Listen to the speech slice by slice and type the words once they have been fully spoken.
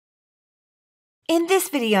In this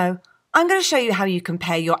video, I'm going to show you how you can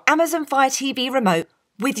pair your Amazon Fire TV remote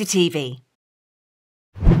with your TV.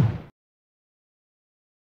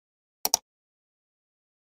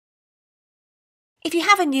 If you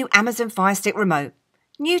have a new Amazon Fire Stick remote,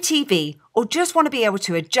 new TV, or just want to be able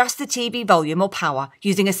to adjust the TV volume or power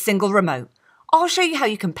using a single remote, I'll show you how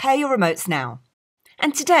you can pair your remotes now.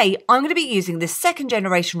 And today, I'm going to be using this second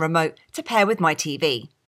generation remote to pair with my TV.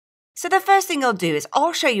 So the first thing I'll do is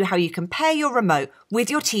I'll show you how you can pair your remote with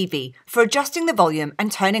your TV for adjusting the volume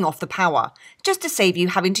and turning off the power, just to save you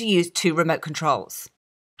having to use two remote controls.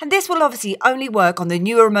 And this will obviously only work on the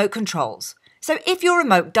newer remote controls. So if your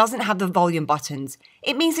remote doesn't have the volume buttons,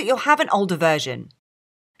 it means that you'll have an older version.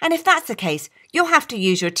 And if that's the case, you'll have to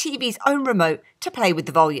use your TV's own remote to play with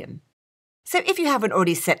the volume. So if you haven't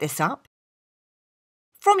already set this up,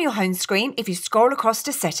 from your home screen, if you scroll across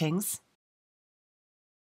to Settings,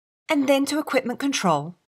 and then to Equipment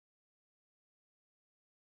Control,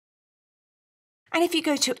 and if you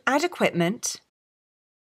go to Add Equipment,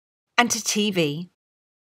 and to TV,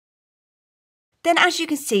 then as you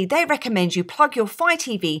can see, they recommend you plug your Fire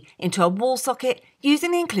TV into a wall socket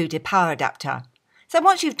using the included power adapter. So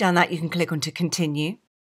once you've done that, you can click on to Continue.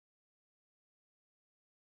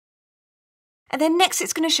 And then next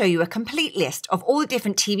it's going to show you a complete list of all the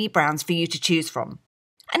different TV brands for you to choose from.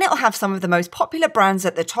 And it'll have some of the most popular brands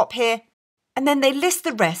at the top here, and then they list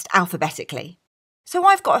the rest alphabetically. So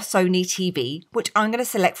I've got a Sony TV, which I'm going to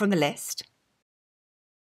select from the list.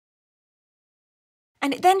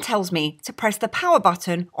 And it then tells me to press the power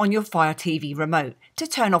button on your Fire TV remote to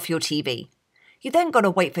turn off your TV. You then got to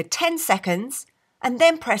wait for 10 seconds and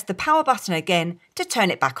then press the power button again to turn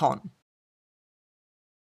it back on.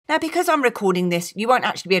 Now, because I'm recording this, you won't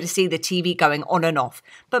actually be able to see the TV going on and off,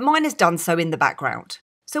 but mine has done so in the background.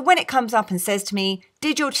 So when it comes up and says to me,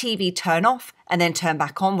 did your TV turn off and then turn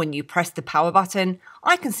back on when you press the power button,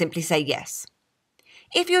 I can simply say yes.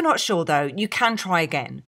 If you're not sure though, you can try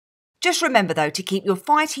again. Just remember though to keep your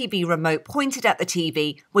Fire TV remote pointed at the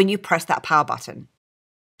TV when you press that power button.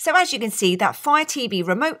 So as you can see, that Fire TV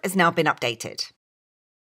remote has now been updated.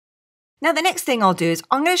 Now the next thing I'll do is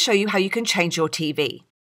I'm going to show you how you can change your TV.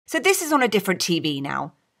 So this is on a different TV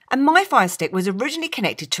now, and my Fire Stick was originally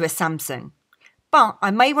connected to a Samsung, but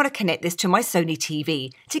I may want to connect this to my Sony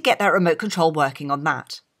TV to get that remote control working on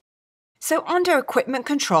that. So under Equipment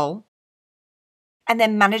Control, and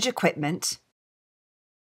then Manage Equipment,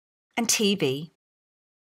 and TV,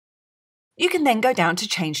 you can then go down to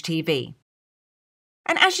Change TV.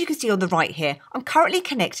 And as you can see on the right here, I'm currently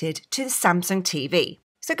connected to the Samsung TV.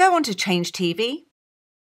 So go on to Change TV.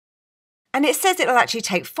 And it says it'll actually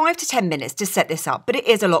take 5 to 10 minutes to set this up, but it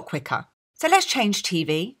is a lot quicker. So let's change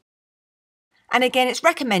TV. And again, it's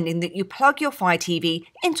recommending that you plug your Fire TV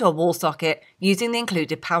into a wall socket using the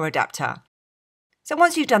included power adapter. So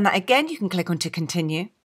once you've done that again, you can click on to Continue.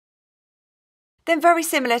 Then very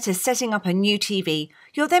similar to setting up a new TV,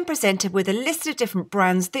 you're then presented with a list of different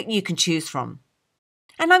brands that you can choose from.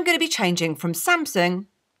 And I'm going to be changing from Samsung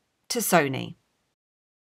to Sony.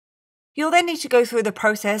 You'll then need to go through the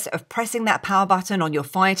process of pressing that power button on your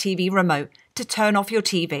Fire TV remote to turn off your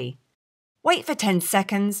TV. Wait for 10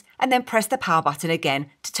 seconds and then press the power button again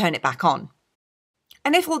to turn it back on.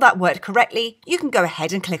 And if all that worked correctly, you can go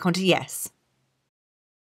ahead and click onto Yes.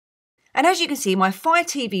 And as you can see, my Fire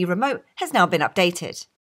TV remote has now been updated.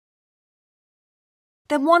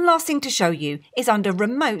 Then one last thing to show you is under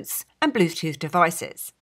Remotes and Bluetooth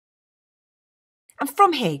devices. And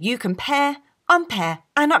from here you can pair, unpair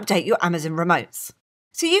and update your Amazon remotes.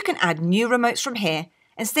 So you can add new remotes from here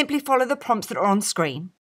and simply follow the prompts that are on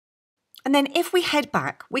screen. And then if we head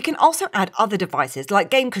back, we can also add other devices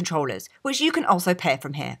like game controllers, which you can also pair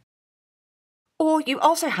from here. Or you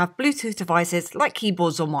also have Bluetooth devices like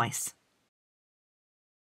keyboards or mice.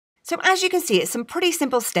 So as you can see, it's some pretty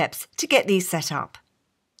simple steps to get these set up.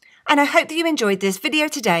 And I hope that you enjoyed this video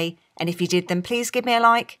today, and if you did, then please give me a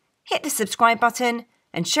like, hit the subscribe button,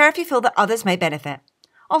 and share if you feel that others may benefit.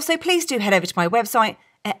 Also, please do head over to my website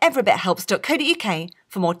at everybithelps.co.uk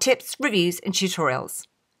for more tips, reviews and tutorials.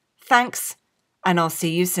 Thanks, and I'll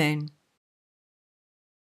see you soon.